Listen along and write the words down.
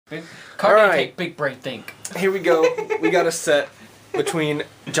Card game take big brain think. Here we go. We got a set between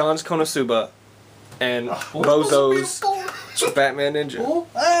John's Konosuba and Bozo's Batman Ninja.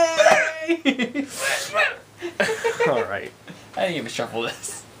 Hey! Alright. I didn't even shuffle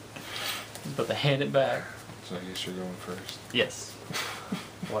this. Just about to hand it back. So I guess you're going first. Yes.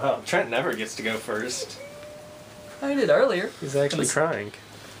 Wow, Trent never gets to go first. I did earlier. He's actually trying.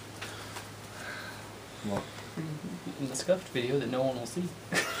 Well, In the scuffed video that no one will see.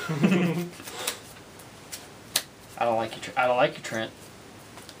 I don't like you. I don't like you, Trent.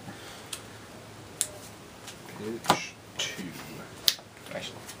 pitch 2.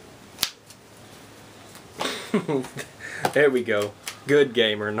 Actually. There we go. Good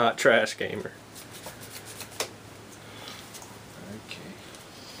gamer, not trash gamer. Okay.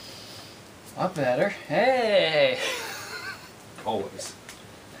 Not better. Hey. Always.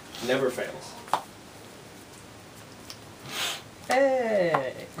 Never fails.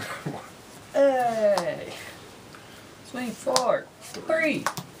 Hey. Hey. Swing 4, 3.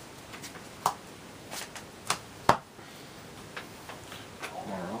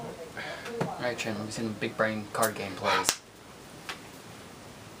 Alright, Trent, let me see some big brain card game plays.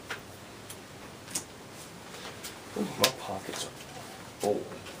 Ooh, my pockets are full.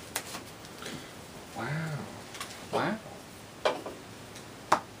 Wow. What?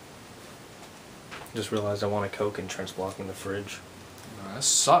 Just realized I want a Coke and Trent's blocking the fridge. No, that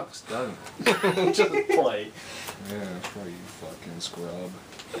sucks, doesn't it? Just play. Yeah, that's right, you fucking scrub.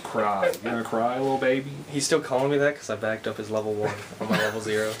 Cry. You gonna cry, little baby? He's still calling me that because I backed up his level 1 on my level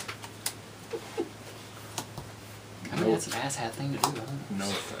 0. I mean, that's an asshat thing to do, huh? No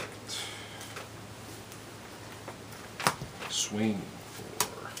effect. Swing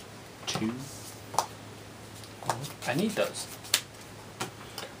for 2. I need those.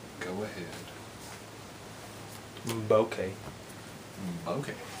 Go ahead. Bokeh.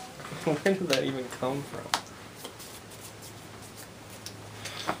 Okay. Where did that even come from?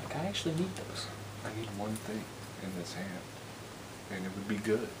 Like, I actually need those. I need one thing in this hand, and it would be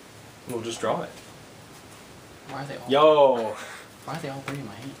good. We'll just draw it. Why are they all? Yo! Why are they all 3 in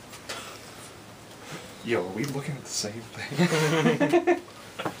my hand? Yo, are we looking at the same thing?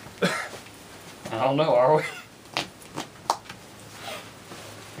 I don't know. Are we?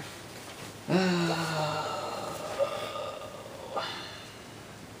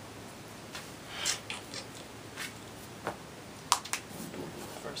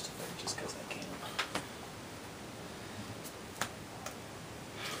 First effect, just because I can.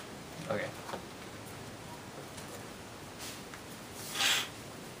 Okay.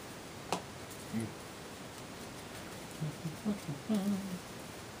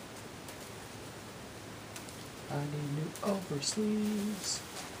 I need new oversleeves.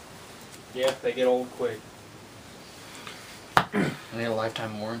 Yeah, they get old quick. I need a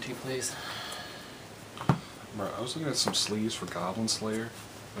lifetime warranty, please. Bro, I was looking at some sleeves for Goblin Slayer,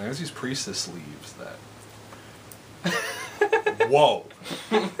 and there's these Priestess sleeves that... Whoa!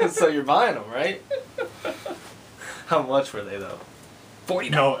 So you're buying them, right? How much were they, though?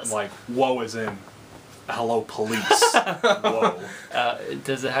 $40. No, like, whoa as in, hello police. Whoa.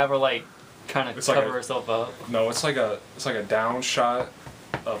 Does it have her like kind of It's cover like a- herself up? No, it's like a down shot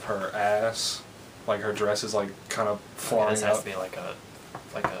of her ass. Like her dress is like kind of flying This has up. to be like a.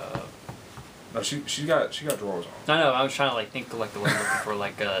 No, she got drawers on. I know. I was trying to like think of like the way I'm looking for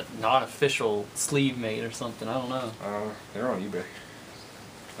like a non-official sleeve mate or something. I don't know. They're on eBay.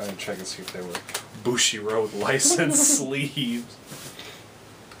 I didn't check and see if they were Bushiroad licensed sleeves.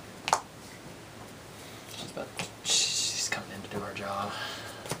 She's coming in to do her job.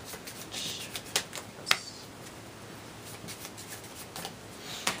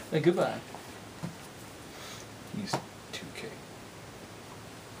 Hey, goodbye. He's 2K.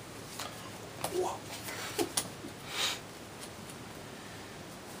 Whoa.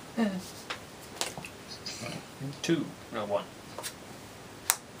 Two. No, 1.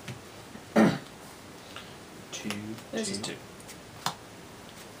 2. This is 2. Okay.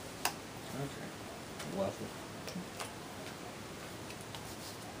 Level.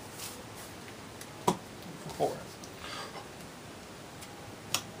 4.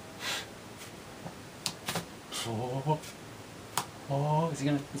 Oh, is he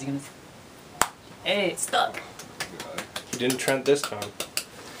gonna? Hey, it's stuck. You didn't Trent this time.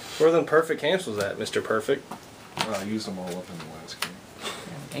 Where them perfect hands was at, Mr. Perfect? I used them all up in the last game.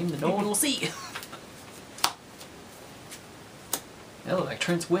 Game that no one will see. That looked like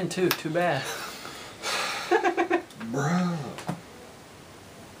Trent's win too. Too bad. Bruh.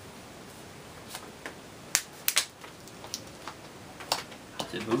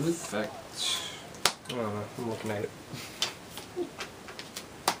 Did it move it? Effect. I don't know. I'm looking at it.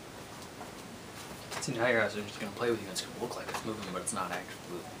 See, now your eyes are just gonna play with you and it's gonna look like it's moving, but it's not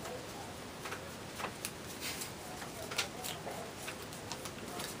actually moving.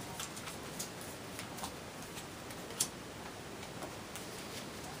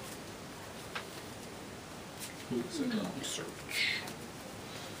 Search.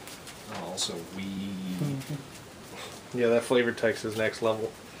 Oh, also, Yeah, that flavor text is next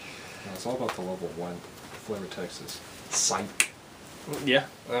level. Yeah, it's all about the level 1. Flavor text is psych. Yeah,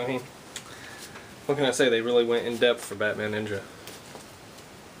 I mean, what can I say? They really went in depth for Batman Ninja.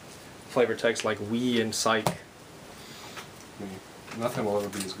 Flavor text like we and psych. I mean, nothing will ever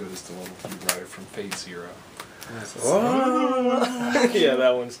be as good as the level 3 rider from Fate Zero. Oh. Yeah,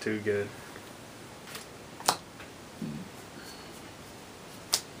 that one's too good.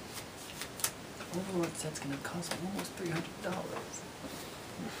 Overlord set's gonna cost almost $300.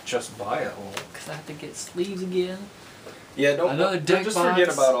 Just buy it whole. Cause I have to get sleeves again. Yeah, don't Another deck just box. forget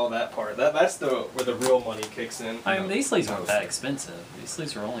about all that part. That's where the real money kicks in. I mean, these sleeves No, aren't that expensive. These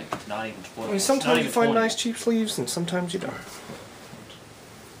sleeves are only not even 12. I mean, sometimes you not find even 20. nice cheap sleeves, and sometimes you don't.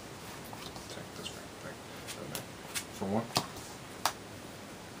 Take this right. For one.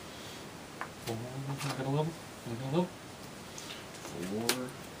 Look at a little. Look at a little. 4,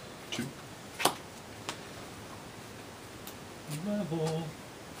 2. Level.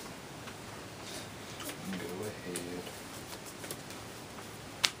 Go ahead.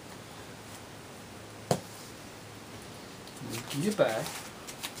 Get back.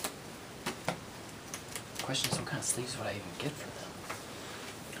 Question is, what kind of sleeves would I even get for them?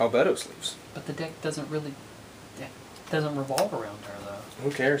 Albedo sleeves. But the deck doesn't really, doesn't revolve around her though. Who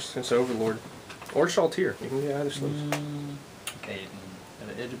cares? It's Overlord. Or Shaltier. You can get either sleeves. Okay,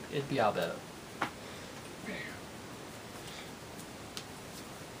 it'd be Albedo.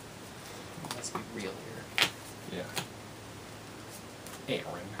 Let's be real here. Yeah.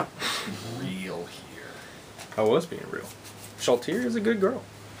 Aaron. Real here. I was being real. Shaltier is a good girl.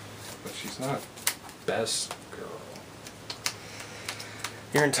 But she's not best girl.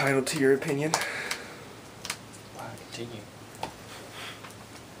 You're entitled to your opinion. Wow, continue.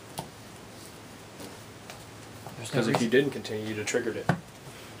 Because if you didn't continue, you'd have triggered it.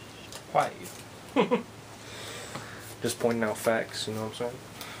 Why? Just pointing out facts, you know what I'm saying?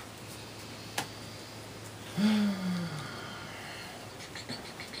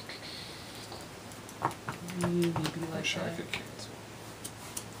 Really be I like wish I that? could cancel.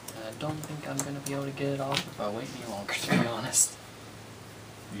 I don't think I'm gonna be able to get it off if I wait any longer, to be honest.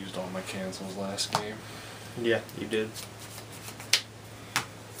 Used all my cancels last game. Yeah, you did.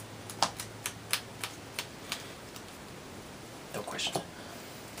 Don't question it.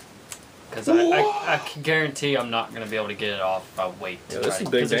 Because I can guarantee I'm not gonna be able to get it off if I wait. Yeah, this is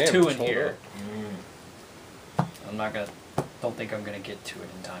big Because there's damage. 2 in Hold here. up. I'm not gonna. Don't think I'm gonna get to it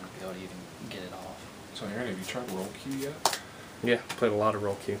in time to be able to even get it off. So Aaron, have you tried roll Q yet? Yeah, played a lot of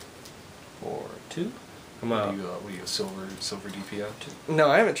roll Q. Or 2? I'm What are you a silver DPS?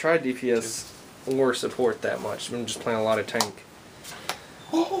 No, I haven't tried DPS or support that much. I'm just playing a lot of tank.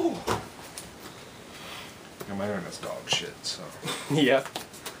 Oh! Yeah, my internet's dog shit, so. Yeah.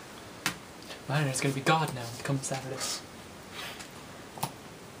 Mine is gonna be God now. Come Saturday.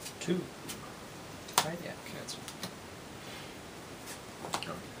 2. Right? Yeah. Cancel.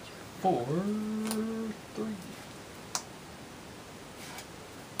 4, 3.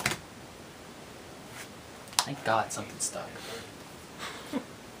 Thank God something stuck.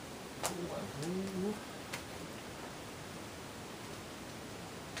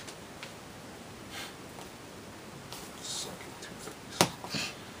 Suck it,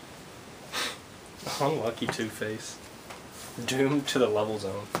 Two-Face. Unlucky Two-Face. Doomed to the level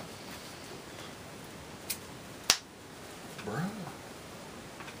zone. Bruh.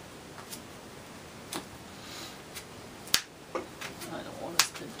 I don't want to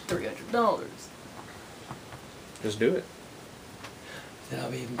spend $300. Just do it. Then I'll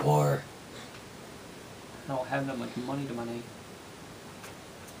be even poor. I don't have that much money to my name.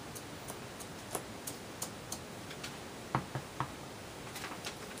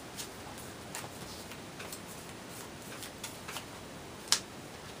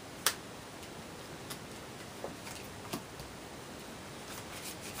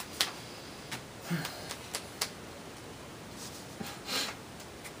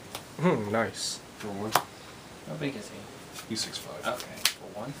 Nice. For one? How big is he? He's 6'5". Okay,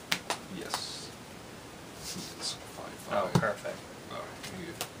 for 1? Yes. He's 5'5". Oh, perfect. Oh, you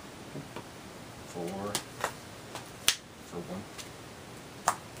get 4. For 1.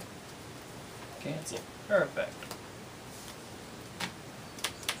 Cancel. Perfect.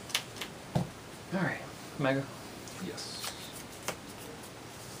 Alright, Mega. Yes.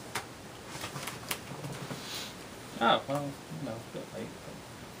 Oh, well, no, a bit late,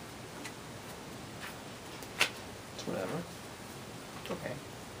 but it's whatever. It's okay.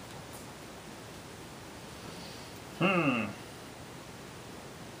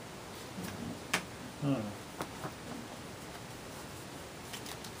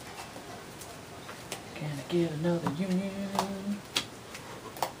 Can I get another union?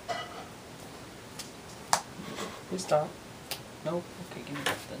 Please stop. Nope. Okay, give me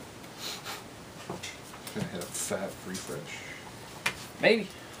that then. Gonna hit a fat refresh. Maybe.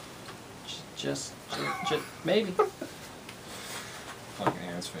 Just maybe. Fucking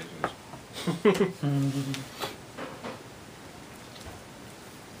hands faces.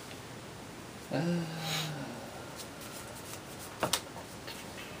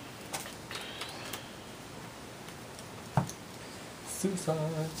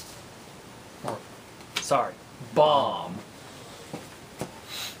 Suicide. Or, sorry, bomb.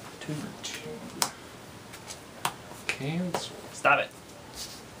 Two. Cancel. Stop it.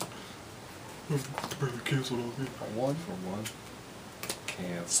 Cancel on me. For one.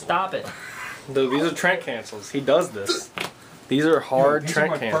 Cancel. Stop it. Dude, these are Trent cancels. He does this. These are hard These Trent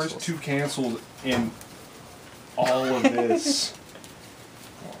are my cancels. first 2 canceled in all of this.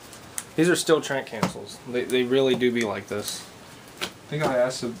 These are still Trent cancels. They really do be like this. I think I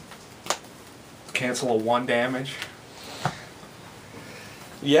asked to cancel a 1 damage.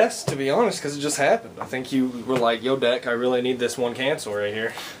 Yes, to be honest, because it just happened. I think you were like, yo, deck, I really need this 1 cancel right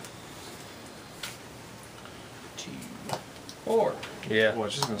here. 2, 4. Yeah. Well,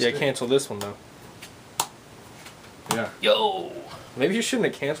 it's just gonna Yeah, stick. cancel this one, though. Yeah. Yo. Maybe you shouldn't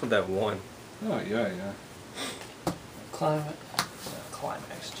have canceled that 1. Oh, yeah. Climax.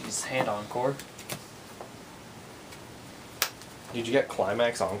 Jeez, hand encore. Did you get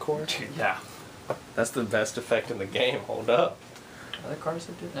Climax Encore? Yeah. That's the best effect in the game. Hold up. Are there cards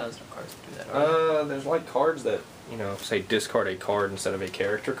that do that? No, there's no cards that do that. Are there? There's like cards that, you know, say discard a card instead of a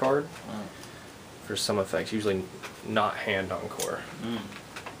character card. Oh. For some effects, usually not hand encore.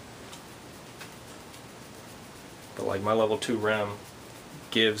 But like my level 2 rem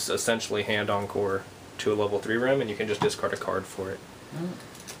gives essentially hand encore to a level 3 rem, and you can just discard a card for it.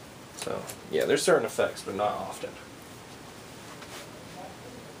 So yeah, there's certain effects, but not often.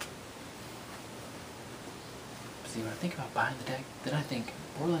 See, when I think about buying the deck, then I think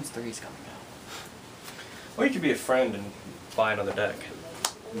Borderlands 3 is coming out. Or you could be a friend and buy another deck.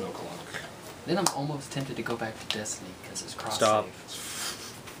 No clock. Then I'm almost tempted to go back to Destiny because it's cross Stop.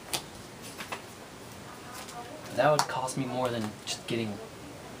 save. That would cost me more than just getting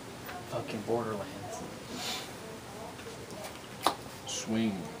fucking Borderlands.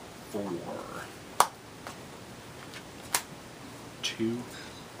 Swing 4. 2.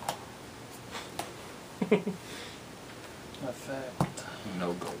 Effect.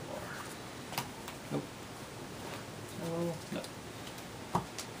 No gold bar. Nope. Oh, no.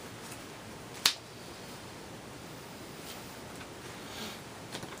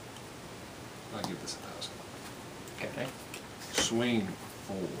 I'll give this 1,000. Okay. Swing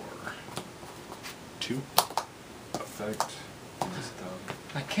 4. 2. Effect. Give this 1,000.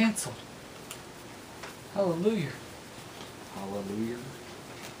 I canceled. Hallelujah. Hallelujah.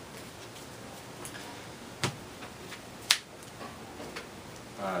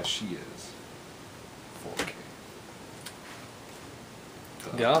 She is 4K.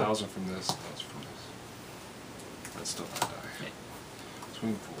 Got it. 1,000 from this, 1,000 from this. That's still not die. Yeah.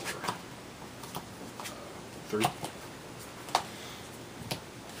 Swing 4. 3.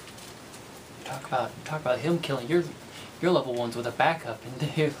 Talk about him killing your level 1s with a backup, and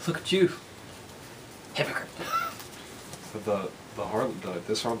here, look at you. Hypocrite. The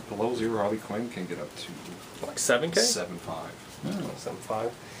level 0 Harley Quinn can get up to Like 7K? 7.5.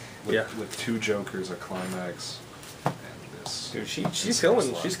 7.5. With, Yeah. with 2 jokers, a climax, and this. Dude, she's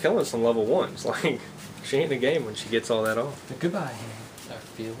killing some level 1s. Like, she ain't in the game when she gets all that off. Goodbye, our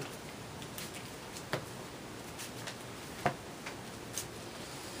field.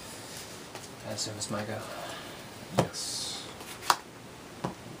 I assume it's my go. Yes.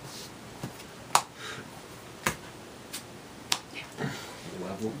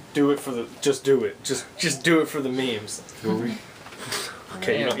 Level. Do it for the. Just do it. Just do it for the memes.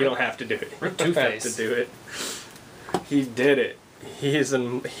 Okay, Yeah, you don't have to do it. You don't have Two-Face. to do it. He did it. He is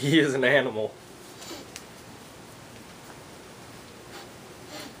an animal.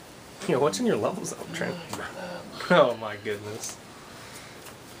 Yeah, what's in your levels up, Trent? Oh my goodness.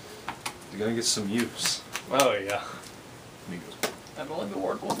 You're gonna get some use. Oh yeah. Amigos. I've only been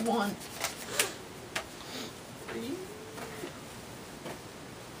working with 1.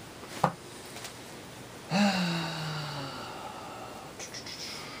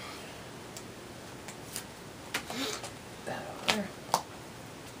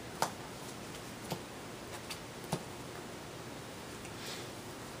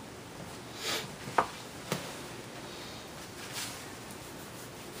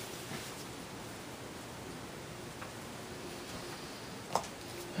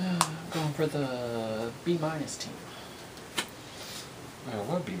 for the B- team. I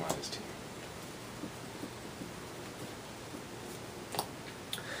love B- team.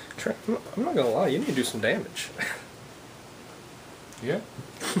 Trent, I'm not gonna lie, you need to do some damage. Yeah.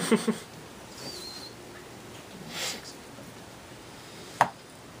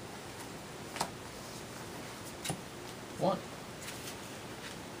 One.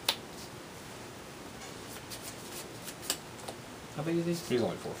 How big is he? He's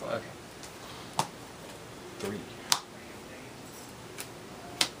only 4 or 5. Okay. 3.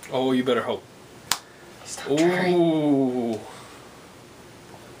 Oh, you better hope. Stop triggering. Ooh.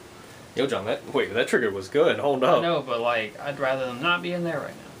 Yo, John, that trigger was good. Hold up. I know, but like, I'd rather them not be in there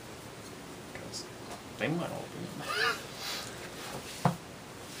right now. Because they might all be in there.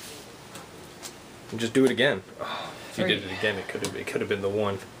 And just do it again. Oh, if you 3. did it again, it could have been the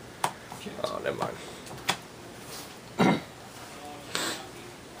 1. Oh, never mind.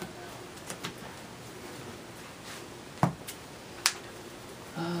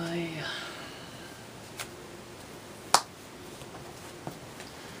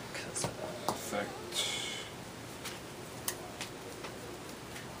 Effect.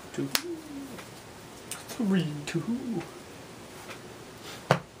 2. 3, 2.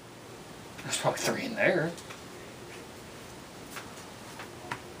 There's probably 3 in there.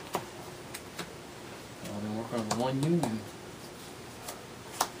 I've been working on the 1 union.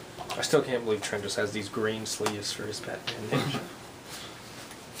 I still can't believe Trent just has these green sleeves for his Batman ninja.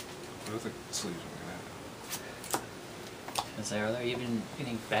 I don't think the sleeves are Are there even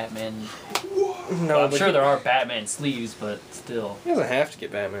any Batman? No, Well, I'm but sure there are Batman sleeves, but still. He doesn't have to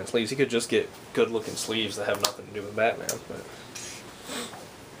get Batman sleeves. He could just get good-looking sleeves that have nothing to do with Batman. But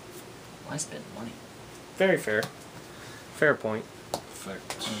Why spend money? very fair. Fair point.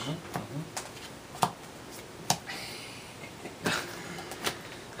 effect.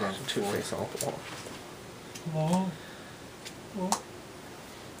 Two-Face off wall.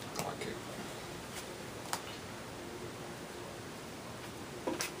 Okay.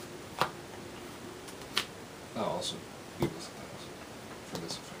 Oh, also, give us 1,000 for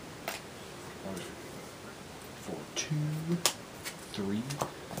this effect. I always forget that. 4, 2, 3.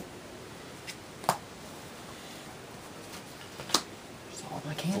 There's all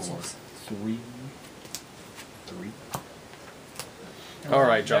my cancels. 3. 3. All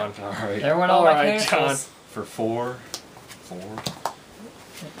right, John. Alright. There went all All my right, cancels. For 4. 4.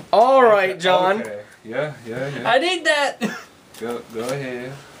 All right, John. Okay. Yeah. I need that. Go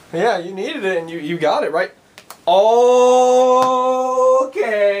ahead. Yeah, you needed it, and you got it right.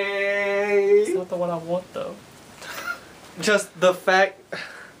 Okay. It's not the one I want though. Just the fact.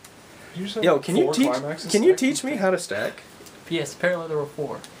 Yo, can you teach me how to stack? Yes, apparently there were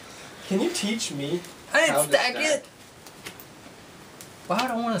 4. Can you teach me? I How didn't to stack stack? it. Why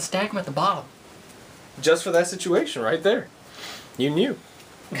would I want to stack them at the bottom? Just for that situation right there. You knew.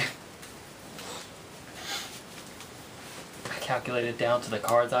 I calculated down to the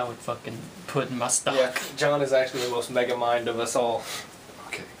cards I would fucking put in my stock. Yeah, John is actually the most mega mind of us all.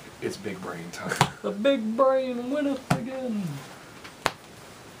 Okay, it's big brain time. The big brain winneth again.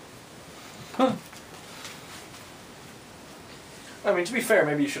 Huh. I mean, to be fair,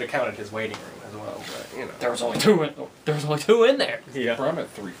 maybe you should have counted his waiting room as well, but you know. There was only 2 in. There was only 2 in there. Yeah. I'm at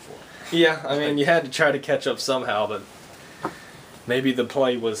 3, 4. Yeah, I mean, you had to try to catch up somehow, but maybe the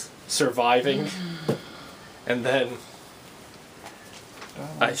play was surviving, and then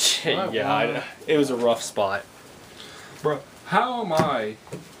it was a rough spot. Bro, how am I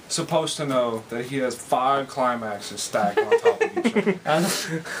supposed to know that he has 5 climaxes stacked on top of each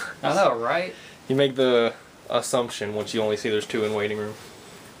other? I know, right? You make the assumption once you only see there's 2 in waiting room.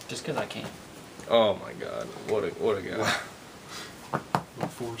 Just because I can. Oh my god, what a guy. My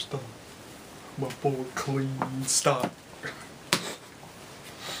 4 stop. My 4 clean stop.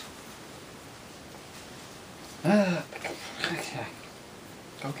 Okay.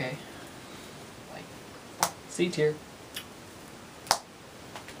 Okay. Like, C tier.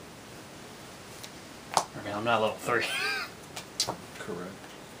 I mean, I'm not level 3. Correct.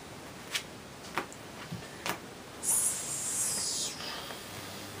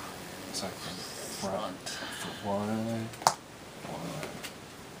 It's like front. For 1.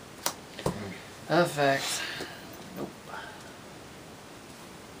 Effect. Nope.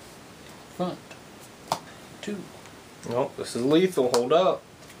 Front. 2. Oh, this is lethal. Hold up.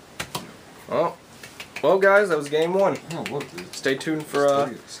 Oh, well, guys, that was game 1. Oh, look, dude. Stay tuned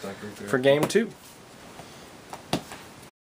for Stack right there. game 2.